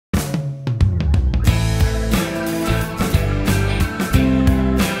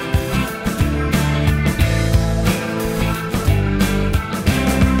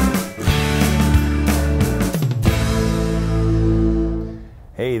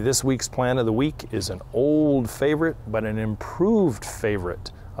this week's plant of the week is an old favorite, but an improved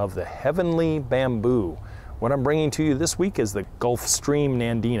favorite of the heavenly bamboo. What I'm bringing to you this week is the Gulf Stream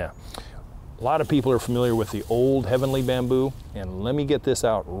Nandina. A lot of people are familiar with the old heavenly bamboo, and let me get this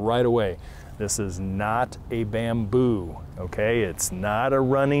out right away. This is not a bamboo, okay? It's not a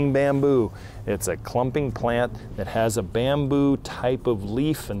running bamboo. It's a clumping plant that has a bamboo type of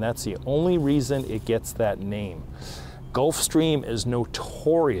leaf, and that's the only reason it gets that name. Gulf Stream is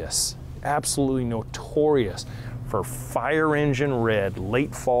notorious, absolutely notorious for fire engine red,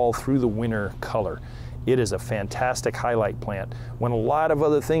 late fall through the winter color. It is a fantastic highlight plant. When a lot of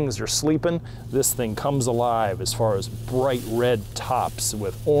other things are sleeping, this thing comes alive as far as bright red tops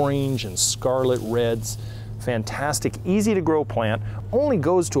with orange and scarlet reds. Fantastic, easy to grow plant, only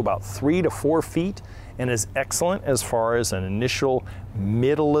goes to about 3 to 4 feet and is excellent as far as an initial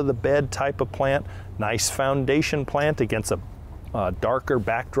middle of the bed type of plant. Nice foundation plant against a darker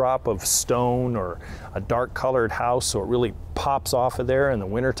backdrop of stone or a dark colored house, so it really pops off of there in the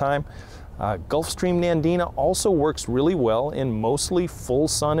wintertime. Gulf Stream Nandina also works really well in mostly full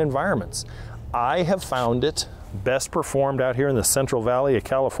sun environments. I have found it best performed out here in the Central Valley of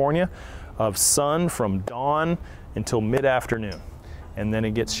California, of sun from dawn until mid-afternoon, and then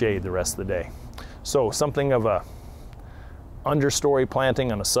it gets shade the rest of the day. So something of a understory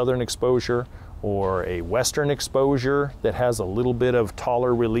planting on a southern exposure or a western exposure that has a little bit of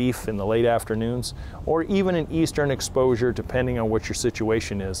taller relief in the late afternoons, or even an eastern exposure depending on what your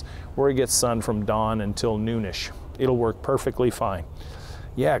situation is, where it gets sun from dawn until noonish. It'll work perfectly fine.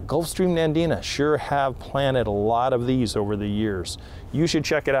 Yeah, Gulf Stream Nandina, sure have planted a lot of these over the years. You should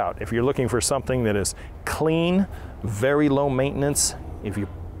check it out if you're looking for something that is clean, very low maintenance. If you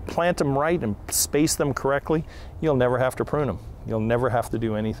plant them right and space them correctly, you'll never have to prune them. You'll never have to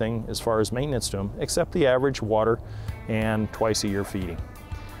do anything as far as maintenance to them, except the average water and twice a year feeding.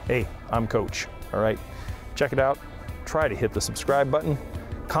 Hey, I'm Coach, all right? Check it out, try to hit the subscribe button,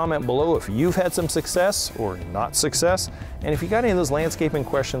 comment below if you've had some success or not success, and if you got any of those landscaping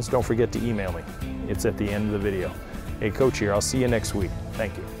questions, don't forget to email me. It's at the end of the video. Hey, Coach here, I'll see you next week.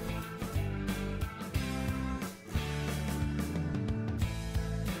 Thank you.